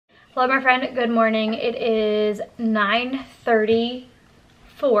Hello my friend, good morning. It is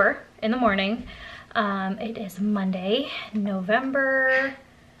 9:34 in the morning. It is Monday, November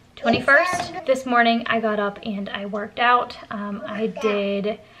 21st. This morning I got up and I worked out. I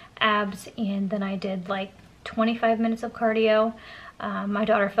did abs and then I did like 25 minutes of cardio. My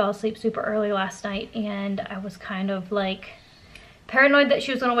daughter fell asleep super early last night and I was kind of like paranoid that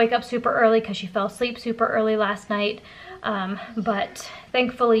she was gonna wake up super early because she fell asleep super early last night. But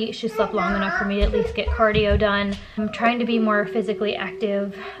thankfully she slept long enough for me to at least get cardio done. I'm trying to be more physically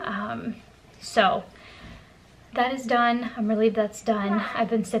active. So that is done. I'm relieved that's done. I've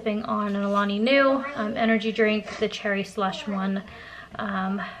been sipping on an Alani Nu energy drink, the cherry slush one.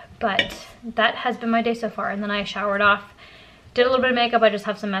 But that has been my day so far. And then I showered off, did a little bit of makeup. I just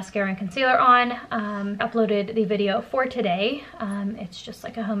have some mascara and concealer on. Uploaded the video for today. It's just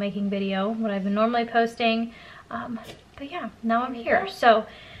like a homemaking video, what I've been normally posting. But yeah, now I'm here. So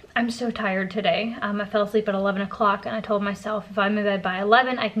I'm so tired today. I fell asleep at 11 o'clock and I told myself if I'm in bed by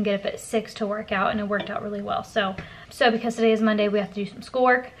 11, I can get up at 6 to work out, and it worked out really well. So because today is Monday, we have to do some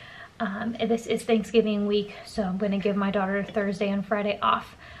schoolwork. This is Thanksgiving week, so I'm gonna give my daughter Thursday and Friday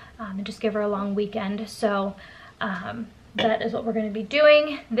off and just give her a long weekend. So that is what we're gonna be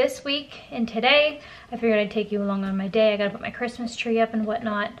doing this week and today. I figured I'd take you along on my day. I gotta put my Christmas tree up and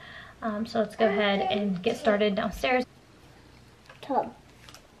whatnot. So let's go ahead and get started downstairs. Tom.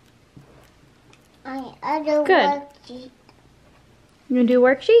 Good. Worksheet. You gonna do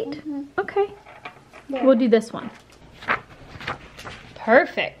a worksheet? Mm-hmm. Okay. Yeah. We'll do this one.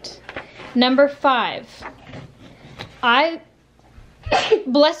 Perfect. Number 5.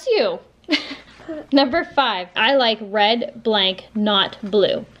 Bless you. Number 5. I like red blank, not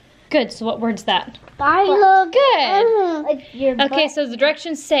blue. Good. So what word's that? Good. Okay, so the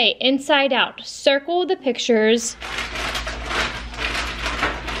directions say inside out. Circle the pictures.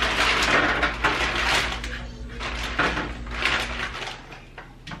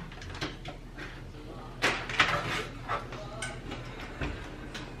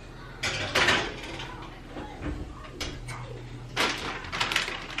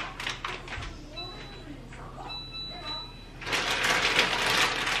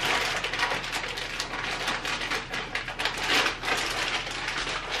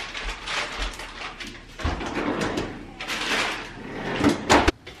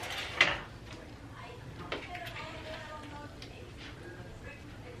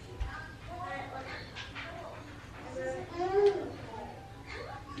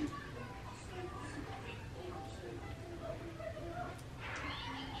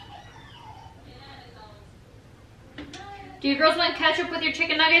 Do you girls want ketchup with your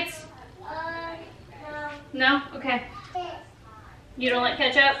chicken nuggets? No. No? Okay. You don't like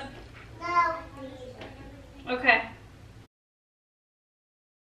ketchup? No. Okay.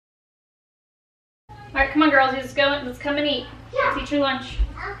 Alright, come on girls, let's go. Let's come and eat. Yeah. Let's eat your lunch.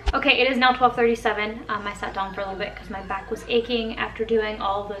 Okay, it is now 12:37. I sat down for a little bit because my back was aching after doing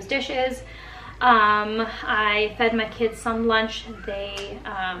all of those dishes. I fed my kids some lunch. They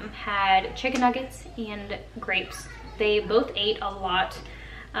had chicken nuggets and grapes. They both ate a lot,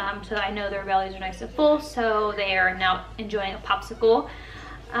 so I know their bellies are nice and full, so they are now enjoying a popsicle.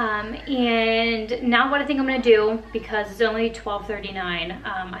 And now what I think I'm going to do, because it's only 12:39,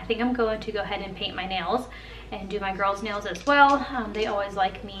 I think I'm going to go ahead and paint my nails and do my girls' nails as well. They always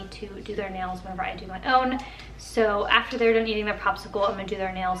like me to do their nails whenever I do my own. So after they're done eating their popsicle, I'm going to do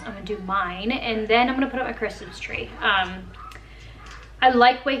their nails, I'm going to do mine, and then I'm going to put up my Christmas tree. I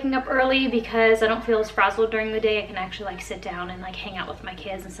like waking up early because I don't feel as frazzled during the day. I can actually like sit down and like hang out with my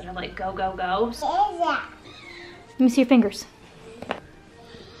kids instead of like go, go, go. So, let me see your fingers.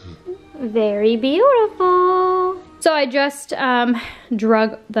 Very beautiful. So I just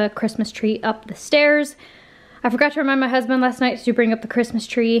drug the Christmas tree up the stairs. I forgot to remind my husband last night to bring up the Christmas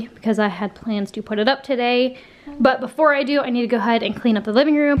tree because I had plans to put it up today. But before I do, I need to go ahead and clean up the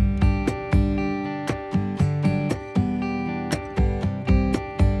living room.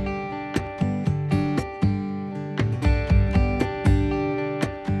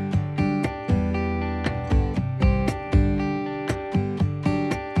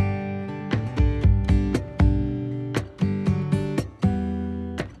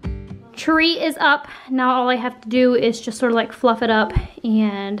 Tree is up. Now all I have to do is just sort of like fluff it up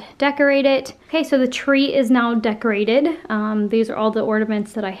and decorate it. Okay, so the tree is now decorated. These are all the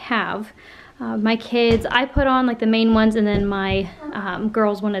ornaments that I have. My kids, I put on like the main ones, and then my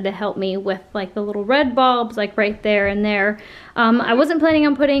girls wanted to help me with like the little red bulbs like right there and there. I wasn't planning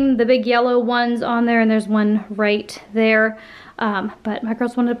on putting the big yellow ones on there, and there's one right there. But my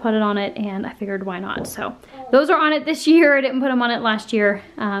girls wanted to put it on it and I figured why not. So those are on it this year. I didn't put them on it last year.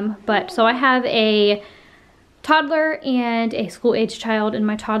 So I have a toddler and a school-age child, and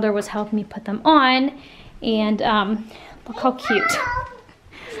my toddler was helping me put them on. And look how cute.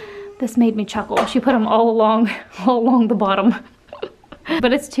 This made me chuckle. She put them all along the bottom.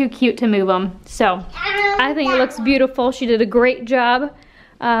 But it's too cute to move them. So I think it looks beautiful. She did a great job.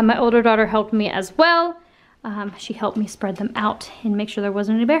 My older daughter helped me as well. She helped me spread them out and make sure there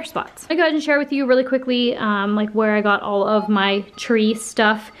wasn't any bare spots. I'll go ahead and share with you really quickly like where I got all of my tree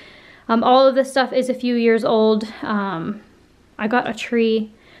stuff. All of this stuff is a few years old. I got a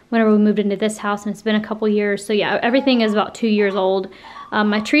tree whenever we moved into this house, and it's been a couple years. So yeah, everything is about 2 years old.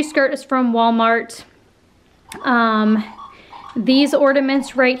 My tree skirt is from Walmart. These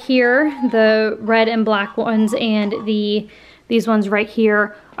ornaments right here, the red and black ones, and these ones right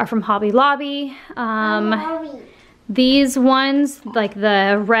here are from Hobby Lobby. These ones, like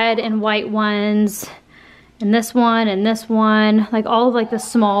the red and white ones, and this one, like all of like the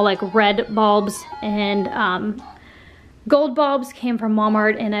small like red bulbs and gold bulbs came from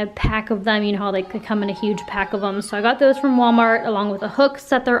Walmart in a pack of them. You know how they could come in a huge pack of them. So I got those from Walmart along with the hooks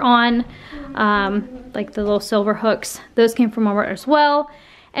that they're on, like the little silver hooks. Those came from Walmart as well.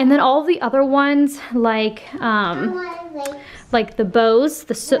 And then all the other ones, like the bows,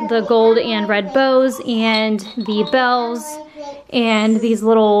 the gold and red bows, and the bells, and these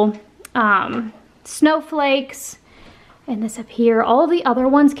little snowflakes, and this up here. All of the other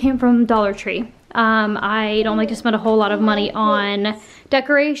ones came from Dollar Tree. I don't like to spend a whole lot of money on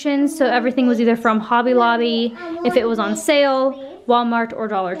decorations, so everything was either from Hobby Lobby, if it was on sale, Walmart, or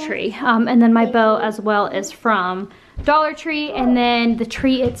Dollar Tree. And then my bow as well is from Dollar Tree, and then the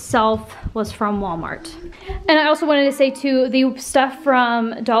tree itself was from Walmart. And I also wanted to say too, the stuff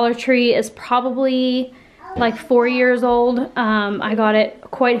from Dollar Tree is probably like 4 years old. I got it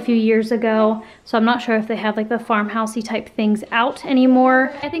quite a few years ago, so I'm not sure if they have like the farmhousey type things out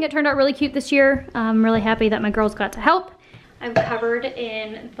anymore. I think it turned out really cute this year. I'm really happy that my girls got to help. I'm covered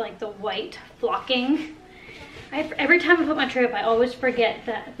in like the white flocking. Every time I put my tree up, I always forget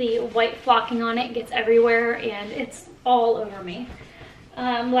that the white flocking on it gets everywhere and it's all over me.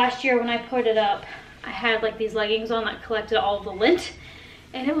 Last year when I put it up, I had like these leggings on that collected all of the lint,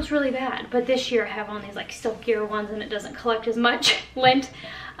 and it was really bad. But this year I have on these like silkier ones and it doesn't collect as much lint.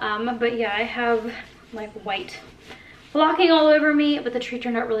 But yeah, I have like white flocking all over me, but the tree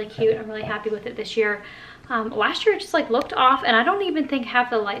turned out really cute. I'm really happy with it this year. Last year it just like looked off, and I don't even think half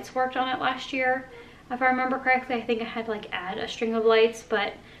the lights worked on it last year. If I remember correctly, I think I had to like add a string of lights,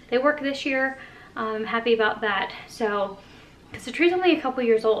 but they work this year. I'm happy about that. So, because the tree's only a couple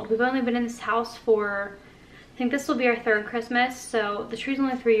years old. We've only been in this house for, I think this will be our 3rd Christmas. So the tree's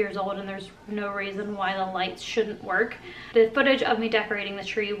only 3 years old, and there's no reason why the lights shouldn't work. The footage of me decorating the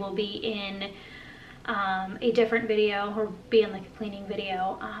tree will be in a different video, or be in like a cleaning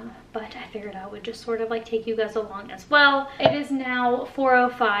video. But I figured I would just sort of like take you guys along as well. It is now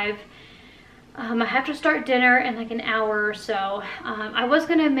 4:05. I have to start dinner in like an hour or so. I was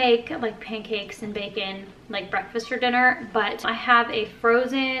gonna make like pancakes and bacon like breakfast for dinner, but I have a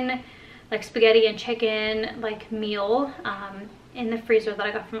frozen like spaghetti and chicken like meal in the freezer that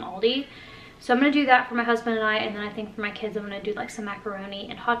I got from Aldi. So I'm gonna do that for my husband and I, and then I think for my kids I'm gonna do like some macaroni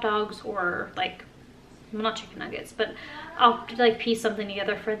and hot dogs, or like, well, not chicken nuggets, but I'll like piece something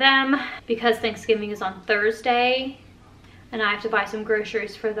together for them because Thanksgiving is on Thursday. And I have to buy some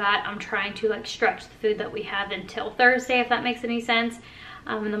groceries for that. I'm trying to like stretch the food that we have until Thursday, if that makes any sense.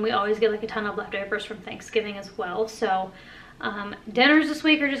 And then we always get like a ton of leftovers from Thanksgiving as well. So dinners this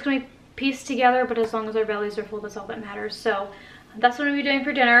week are just gonna be pieced together, but as long as our bellies are full, that's all that matters. So that's what I'm gonna be doing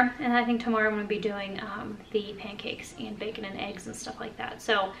for dinner. And I think tomorrow I'm gonna be doing the pancakes and bacon and eggs and stuff like that.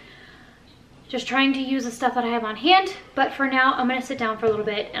 So just trying to use the stuff that I have on hand. But for now, I'm gonna sit down for a little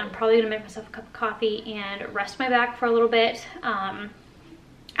bit, and I'm probably gonna make myself a cup of coffee and rest my back for a little bit. I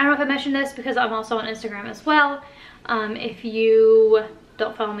don't know if I mentioned this because I'm also on Instagram as well. If you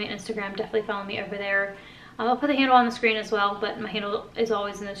don't follow me on Instagram, definitely follow me over there. I'll put the handle on the screen as well, but my handle is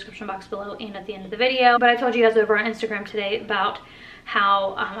always in the description box below and at the end of the video. But I told you guys over on Instagram today about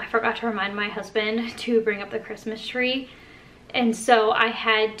how I forgot to remind my husband to bring up the Christmas tree. And so I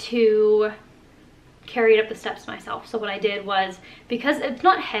had to carry it up the steps myself. So what I did was, because it's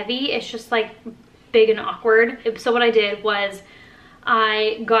not heavy, it's just like big and awkward. So what I did was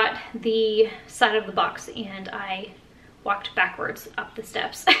I got the side of the box and I walked backwards up the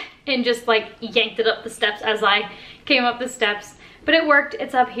steps and just like yanked it up the steps as I came up the steps. But it worked.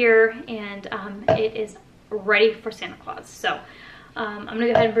 It's up here, and it is ready for Santa Claus. So I'm gonna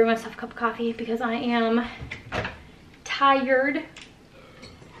go ahead and brew myself a cup of coffee because I am tired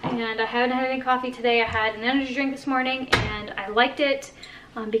and I haven't had any coffee today. I had an energy drink this morning and I liked it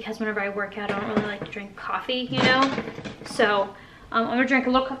because whenever I work out, I don't really like to drink coffee, you know? So I'm gonna drink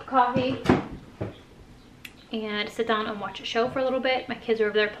a little cup of coffee and sit down and watch a show for a little bit. My kids are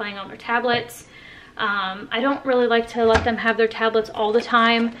over there playing on their tablets. I don't really like to let them have their tablets all the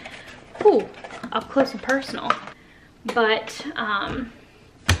time. Ooh, up close and personal. But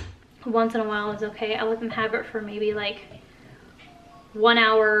once in a while is okay. I let them have it for maybe like 1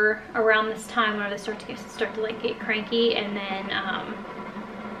 hour around this time whenever they start to like get cranky, and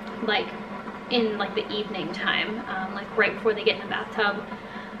then like in like the evening time, like right before they get in the bathtub,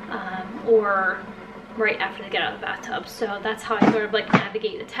 or right after they get out of the bathtub. So that's how I sort of like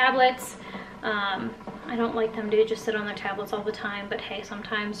navigate the tablets. I don't like them to just sit on their tablets all the time, but hey,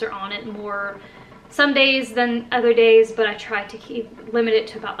 sometimes they're on it more some days than other days, but I try to limit it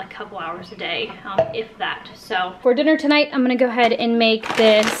to about like a couple hours a day, if that. So for dinner tonight, I'm gonna go ahead and make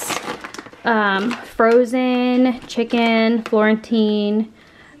this frozen chicken, Florentine,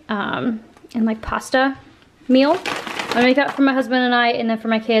 and like pasta meal. I'm gonna make that for my husband and I, and then for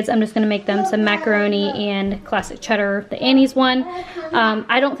my kids, I'm just gonna make them some macaroni and classic cheddar, the Annie's one.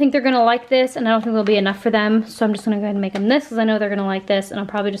 I don't think they're gonna like this, and I don't think there'll be enough for them, so I'm just gonna go ahead and make them this because I know they're gonna like this, and I'm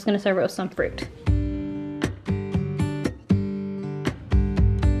probably just gonna serve it with some fruit.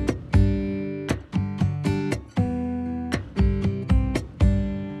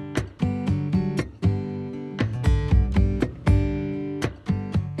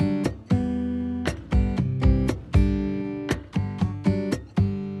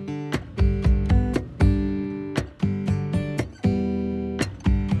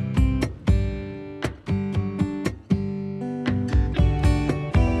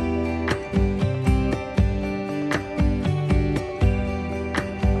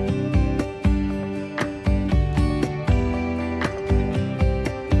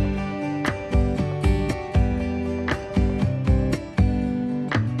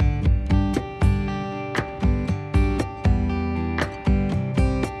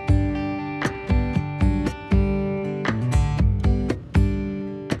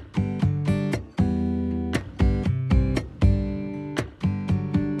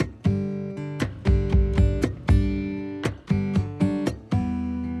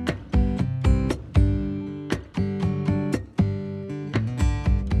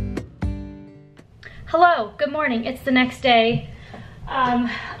 Hello, good morning. It's the next day.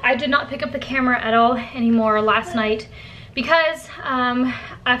 I did not pick up the camera at all anymore last night because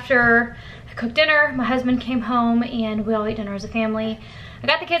after I cooked dinner, my husband came home and we all ate dinner as a family. I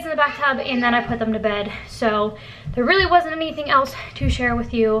got the kids in the bathtub and then I put them to bed. So there really wasn't anything else to share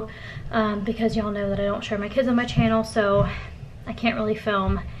with you because y'all know that I don't share my kids on my channel, so I can't really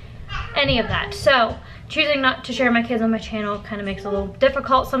film any of that. So choosing not to share my kids on my channel kind of makes it a little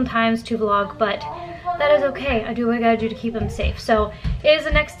difficult sometimes to vlog, but that is okay. I do what I gotta do to keep them safe. So it is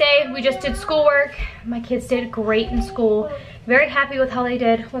the next day. We just did schoolwork. My kids did great in school. Very happy with how they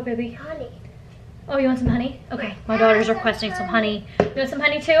did. What, baby? Honey. Oh, you want some honey? Okay, my daughter's requesting some honey. You want some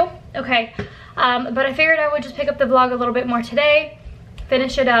honey too? Okay. But I figured I would just pick up the vlog a little bit more today,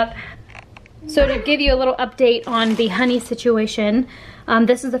 finish it up. So to give you a little update on the honey situation,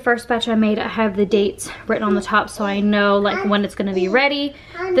 this is the first batch I made. I have the dates written on the top so I know like when it's gonna be ready.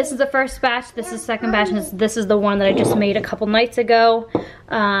 This is the first batch, this is the second batch, and this is the one that I just made a couple nights ago.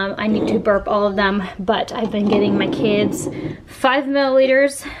 I need to burp all of them, but I've been getting my kids 5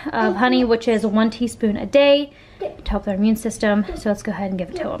 milliliters of honey, which is 1 teaspoon a day to help their immune system. So let's go ahead and give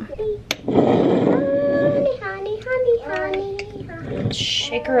it to them. Honey, honey, honey, honey, honey.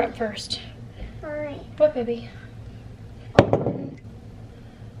 Shake her up first. Alright. What, baby?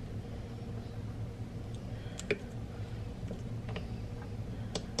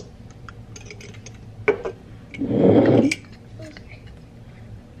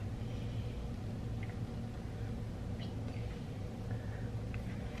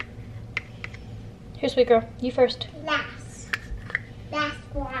 Here, sweet girl. You first. Last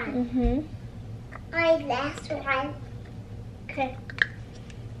one. Mm-hmm. Last one. Okay.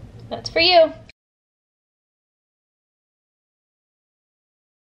 That's for you.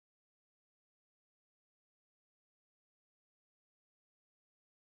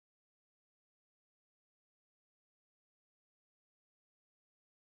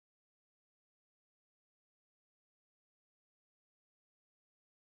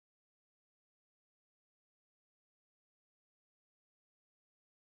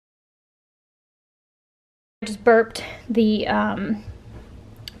 I just burped the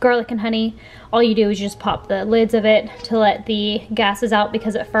garlic and honey. All you do is you just pop the lids of it to let the gases out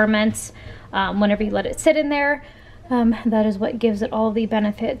because it ferments whenever you let it sit in there. That is what gives it all the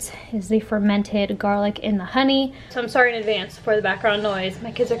benefits, is the fermented garlic in the honey. So I'm sorry in advance for the background noise.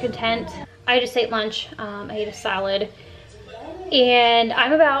 My kids are content. I just ate lunch. I ate a salad. And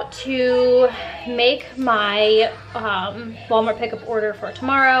I'm about to make my Walmart pickup order for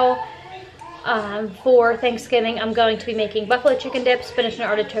tomorrow. For Thanksgiving, I'm going to be making buffalo chicken dip, spinach and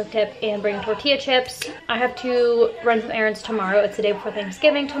artichoke dip, and bring tortilla chips. I have to run some errands tomorrow. It's the day before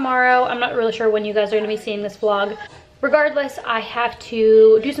Thanksgiving tomorrow. I'm not really sure when you guys are going to be seeing this vlog. Regardless, I have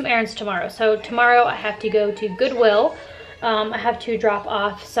to do some errands tomorrow. So tomorrow I have to go to Goodwill. I have to drop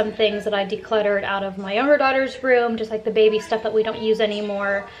off some things that I decluttered out of my younger daughter's room, just like the baby stuff that we don't use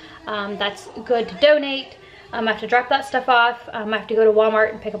anymore. That's good to donate. I have to drop that stuff off. I have to go to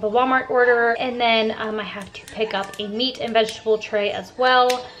Walmart and pick up a Walmart order. And then I have to pick up a meat and vegetable tray as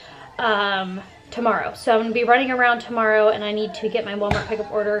well tomorrow. So I'm gonna be running around tomorrow, and I need to get my Walmart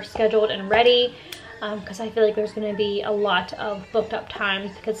pickup order scheduled and ready because I feel like there's gonna be a lot of booked up time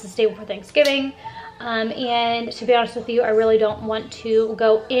because it's the day before Thanksgiving. And to be honest with you, I really don't want to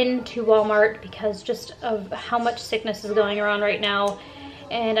go into Walmart because just of how much sickness is going around right now.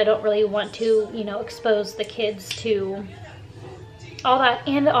 And I don't really want to, you know, expose the kids to all that.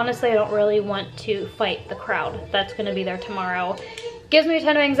 And honestly, I don't really want to fight the crowd that's going to be there tomorrow. Gives me a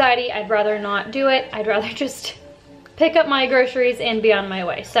ton of anxiety. I'd rather not do it. I'd rather just pick up my groceries and be on my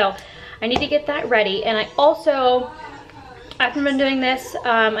way. So I need to get that ready. And I also, after I've been doing this,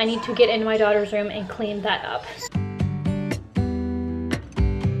 I need to get into my daughter's room and clean that up.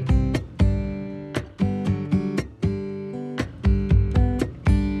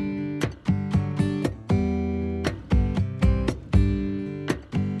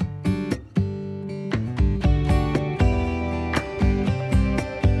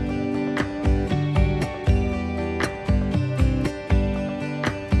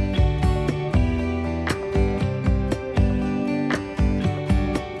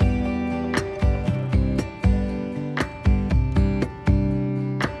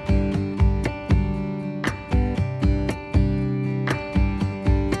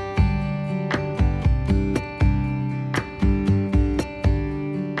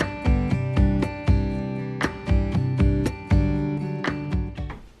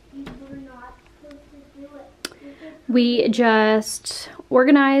 We just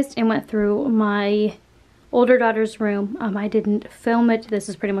organized and went through my older daughter's room. I didn't film it. This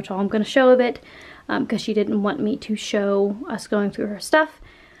is pretty much all I'm going to show of it because she didn't want me to show us going through her stuff.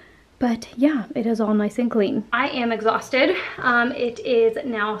 But yeah, it is all nice and clean. I am exhausted. It is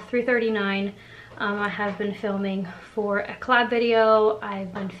now 3:39. I have been filming for a collab video.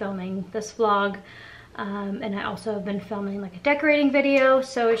 I've been filming this vlog. And I also have been filming like a decorating video.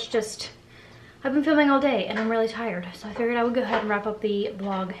 So it's just, I've been filming all day and I'm really tired. So I figured I would go ahead and wrap up the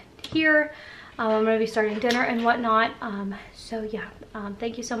vlog here. I'm gonna be starting dinner and whatnot. So yeah,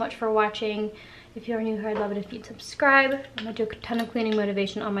 thank you so much for watching. If you're new here, I'd love it if you'd subscribe. I'm gonna do a ton of cleaning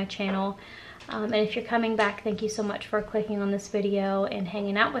motivation on my channel. And if you're coming back, thank you so much for clicking on this video and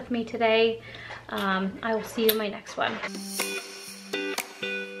hanging out with me today. I will see you in my next one.